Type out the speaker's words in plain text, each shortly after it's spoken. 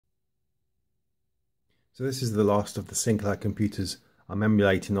So this is the last of the Sinclair computers I'm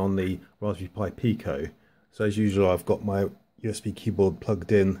emulating on the Raspberry Pi Pico. So as usual, I've got my USB keyboard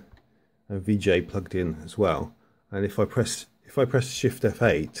plugged in and VGA plugged in as well. And if I press Shift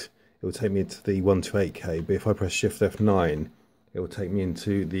F8, it will take me into the 128K. But if I press Shift F9, it will take me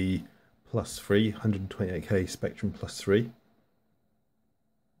into the +3 128K Spectrum +3.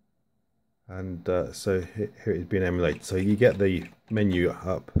 And so here it's being emulated. So you get the menu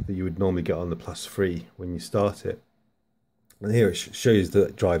up that you would normally get on the +3 when you start it. And here it shows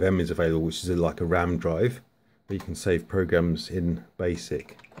that drive M is available, which is like a RAM drive, where you can save programs in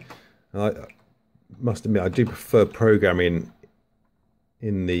BASIC. And I must admit, I do prefer programming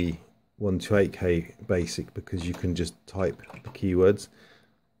in the 128K BASIC because you can just type the keywords.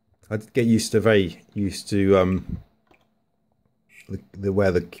 I get very used to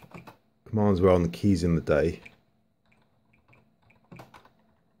where the commands were on the keys in the day.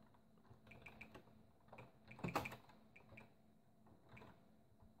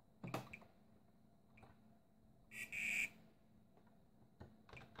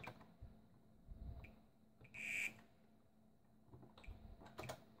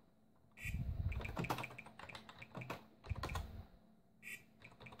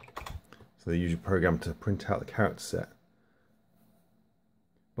 So the usual program to print out the character set.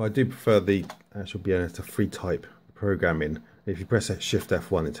 But I do prefer the actual being able to free type the program in. If you press Shift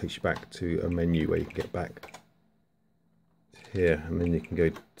F1, it takes you back to a menu where you can get back to here, and then you can go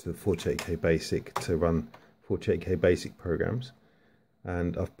to the 48K Basic to run 48K Basic programs.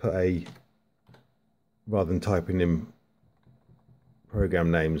 And I've put rather than typing in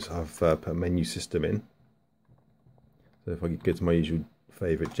program names, I've put a menu system in. So if I go to my usual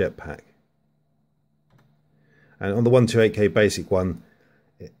favourite Jetpack. And on the 128K Basic one,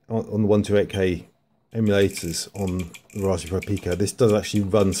 on the 128K emulators on the Raspberry Pi Pico, this does actually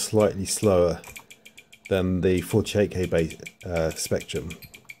run slightly slower than the 48K Spectrum.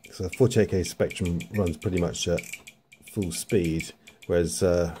 So the 48K Spectrum runs pretty much at full speed, whereas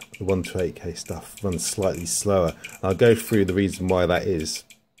the 128K stuff runs slightly slower. I'll go through the reason why that is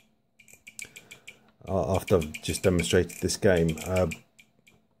after I've just demonstrated this game.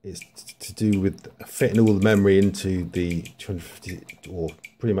 It's to do with fitting all the memory into the 250 or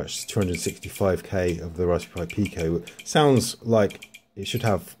pretty much 265K of the Raspberry Pi Pico. Sounds like it should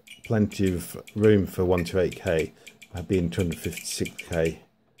have plenty of room for 128K, being 256K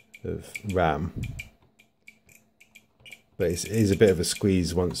of RAM. But it is a bit of a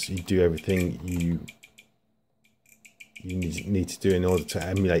squeeze once you do everything you need to do in order to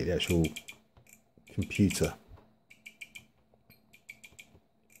emulate the actual computer.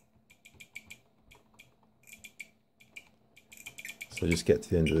 So just get to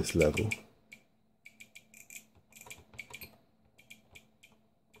the end of this level.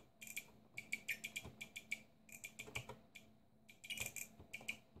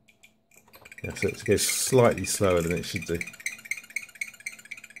 Yeah, so it goes slightly slower than it should do.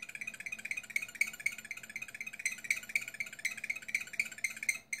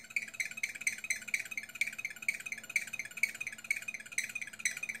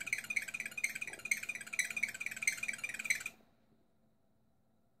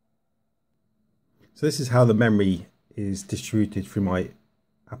 So this is how the memory is distributed through my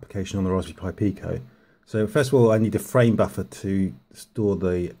application on the Raspberry Pi Pico. So first of all, I need a frame buffer to store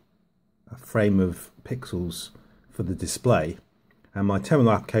a frame of pixels for the display. And my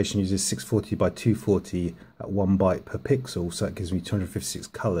terminal application uses 640 by 240 at 1 byte per pixel, so that gives me 256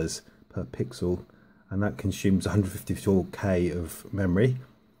 colors per pixel, and that consumes 154K of memory.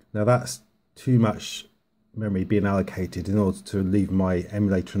 Now that's too much memory being allocated in order to leave my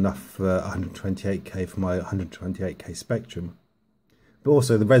emulator enough for 128K for my 128K Spectrum. But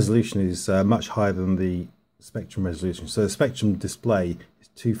also the resolution is much higher than the Spectrum resolution. So the Spectrum display is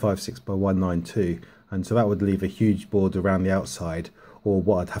 256 by 192, and so that would leave a huge border around the outside, or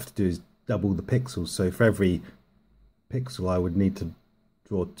what I'd have to do is double the pixels. So for every pixel I would need to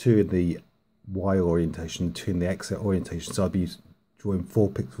draw 2 in the Y orientation, 2 in the X orientation, so I'd be drawing 4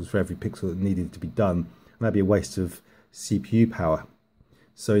 pixels for every pixel that needed to be done. That'd be a waste of CPU power.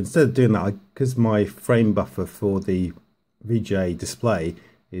 So instead of doing that, because my frame buffer for the VGA display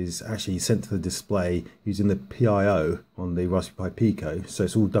is actually sent to the display using the PIO on the Raspberry Pi Pico, so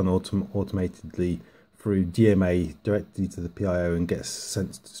it's all done automatically through DMA directly to the PIO and gets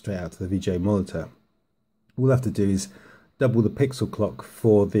sent straight out to the VGA monitor. All I have to do is double the pixel clock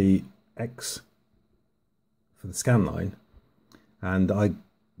for the X for the scan line, and I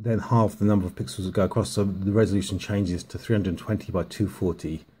then half the number of pixels that go across, so the resolution changes to 320 by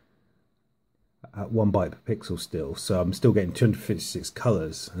 240. at 1 byte per pixel still, so I'm still getting 256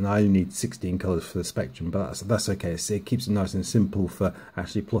 colors, and I only need 16 colors for the spectrum, but that's okay. It keeps it nice and simple for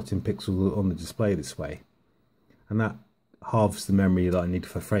actually plotting pixels on the display this way, and that halves the memory that I need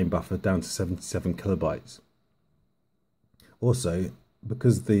for frame buffer down to 77 kilobytes. Also,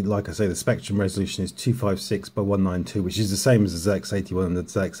 because like I say, the spectrum resolution is 256 by 192, which is the same as the ZX81 and the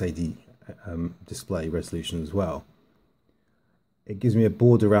ZX80 display resolution as well. It gives me a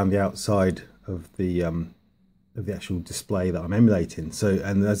border around the outside of the actual display that I'm emulating. So,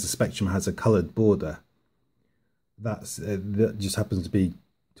 and as the spectrum has a coloured border, that just happens to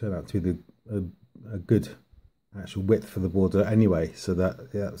turn out to be a good actual width for the border anyway. So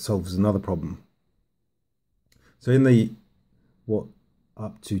that solves another problem. So in the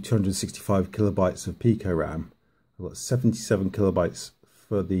up to 265 kilobytes of Pico RAM, I've got 77 kilobytes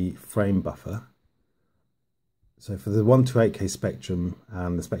for the frame buffer. So for the 128K spectrum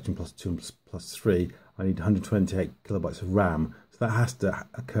and the spectrum plus 2 and plus 3, I need 128 kilobytes of RAM. So that has to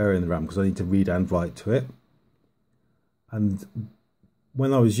occur in the RAM because I need to read and write to it. And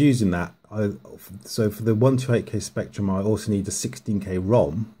when I was using that, so for the 128K spectrum, I also need a 16K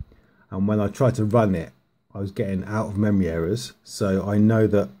ROM. And when I tried to run it, I was getting out of memory errors. So I know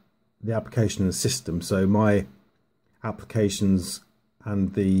that the application and the system, so my applications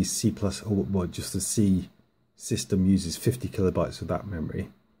and the C++, or just the C system uses 50 kilobytes of that memory.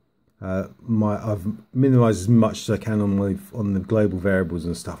 I've minimized as much as I can on the global variables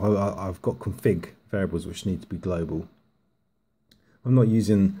and stuff. I've got config variables which need to be global. I'm not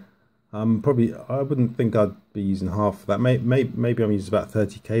using I wouldn't think I'd be using half of that. Maybe I'm using about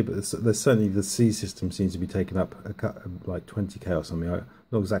 30K, but there's certainly the C system seems to be taking up like 20K or something. I'm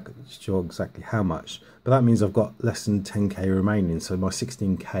not sure exactly how much, but that means I've got less than 10K remaining. So my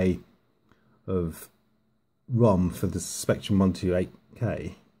 16K of ROM for the Spectrum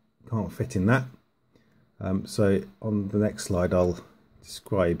 128K can't fit in that. So on the next slide, I'll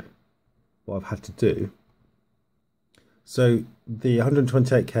describe what I've had to do. So the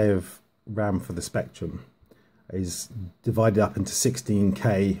 128K of RAM for the Spectrum is divided up into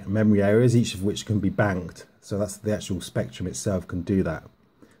 16K memory areas, each of which can be banked. So that's the actual Spectrum itself can do that.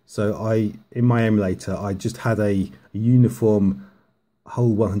 So in my emulator, I just had a uniform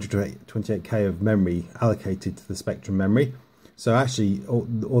whole 128K of memory allocated to the Spectrum memory. So actually,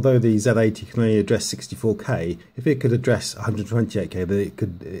 although the Z80 can only address 64K, if it could address 128K,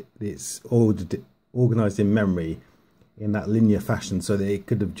 then it's organized in memory in that linear fashion, so that it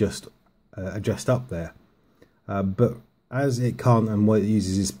could have just addressed up there. But as it can't, and what it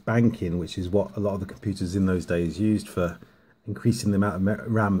uses is banking, which is what a lot of the computers in those days used for increasing the amount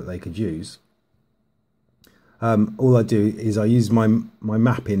of RAM that they could use. All I do is I use my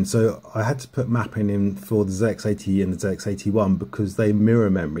mapping. So I had to put mapping in for the ZX80 and the ZX81 because they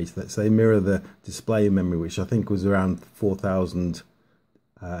mirror memory. So they mirror the display memory, which I think was around 4,000,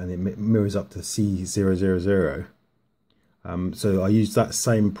 and it mirrors up to C000. So I used that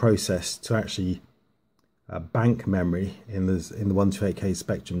same process to actually bank memory in the 128K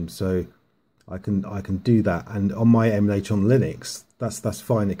Spectrum. So I can do that, and on my emulator on Linux, that's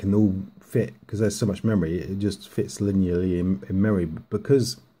fine. It can all fit because there's so much memory. It just fits linearly in memory. But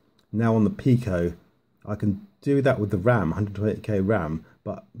because now on the Pico, I can do that with the RAM, 128K RAM,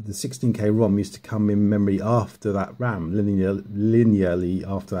 but the 16K ROM used to come in memory after that RAM, linearly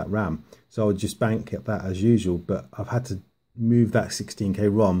after that RAM. So I would just bank at that as usual. But I've had to move that 16K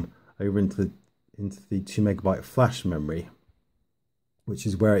ROM over into the 2 megabyte flash memory, which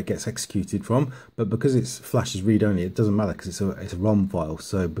is where it gets executed from. But because it's flash is read only, it doesn't matter because it's a ROM file,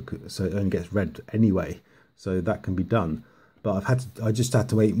 so it only gets read anyway. So that can be done. But I just had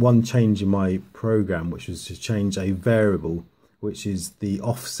to make one change in my program, which was to change a variable, which is the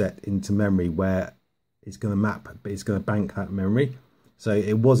offset into memory, where it's going to map, but it's going to bank that memory. So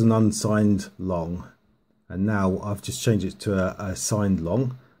it was an unsigned long, and now I've just changed it to a signed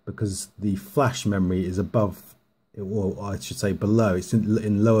long because the flash memory is above, or I should say below, it's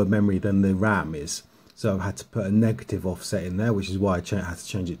in lower memory than the RAM is. So I've had to put a negative offset in there, which is why I had to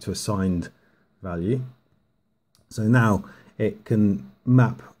change it to a signed value. So now it can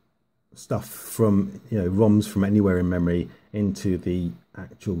map stuff from, ROMs from anywhere in memory into the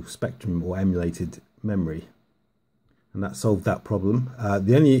actual Spectrum or emulated memory. And that solved that problem.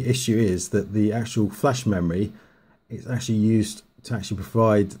 The only issue is that the actual flash memory is actually used to actually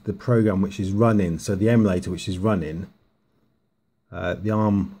provide the program which is running. So the emulator which is running, the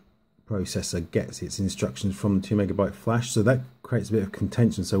ARM processor gets its instructions from the 2 megabyte flash. So that creates a bit of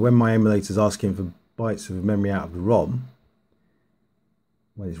contention. So when my emulator is asking for bytes of memory out of the ROM,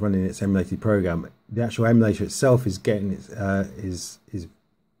 when it's running its emulated program, the actual emulator itself is getting its, is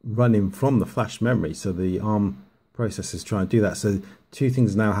running from the flash memory. So the ARM processor is trying to do that. So two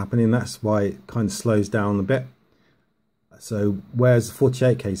things are now happening. That's why it kind of slows down a bit. So whereas the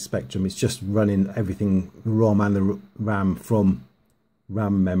 48K Spectrum, it's just running everything, the ROM and the RAM from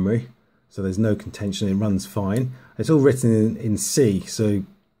RAM memory. So there's no contention, it runs fine. It's all written in C, so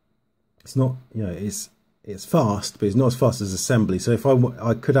it's not, you know, it's fast, but it's not as fast as assembly. So if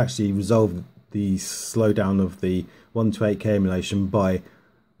I could actually resolve the slowdown of the 128K emulation by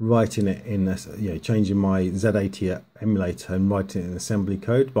writing it in, you know, changing my Z80 emulator and writing it in assembly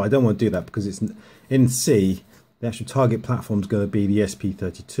code, but I don't want to do that because it's in C. The actual target platform is going to be the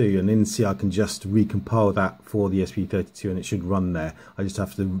SP32, and in C I can just recompile that for the SP32 and it should run there. I just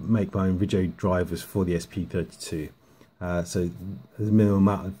have to make my own video drivers for the SP32. So there's a minimum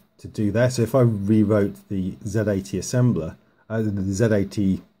amount to do there. So if I rewrote the Z80 assembler, the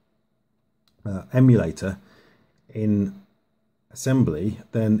Z80 emulator in assembly,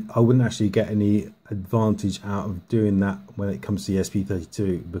 then I wouldn't actually get any advantage out of doing that when it comes to the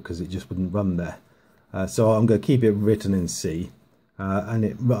SP32 because it just wouldn't run there. So I'm going to keep it written in C, and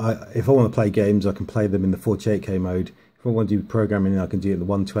if I want to play games, I can play them in the 48K mode. If I want to do programming, I can do it in the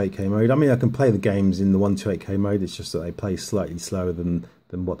 128K mode. I mean, I can play the games in the 128K mode, it's just that they play slightly slower than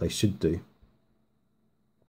what they should do.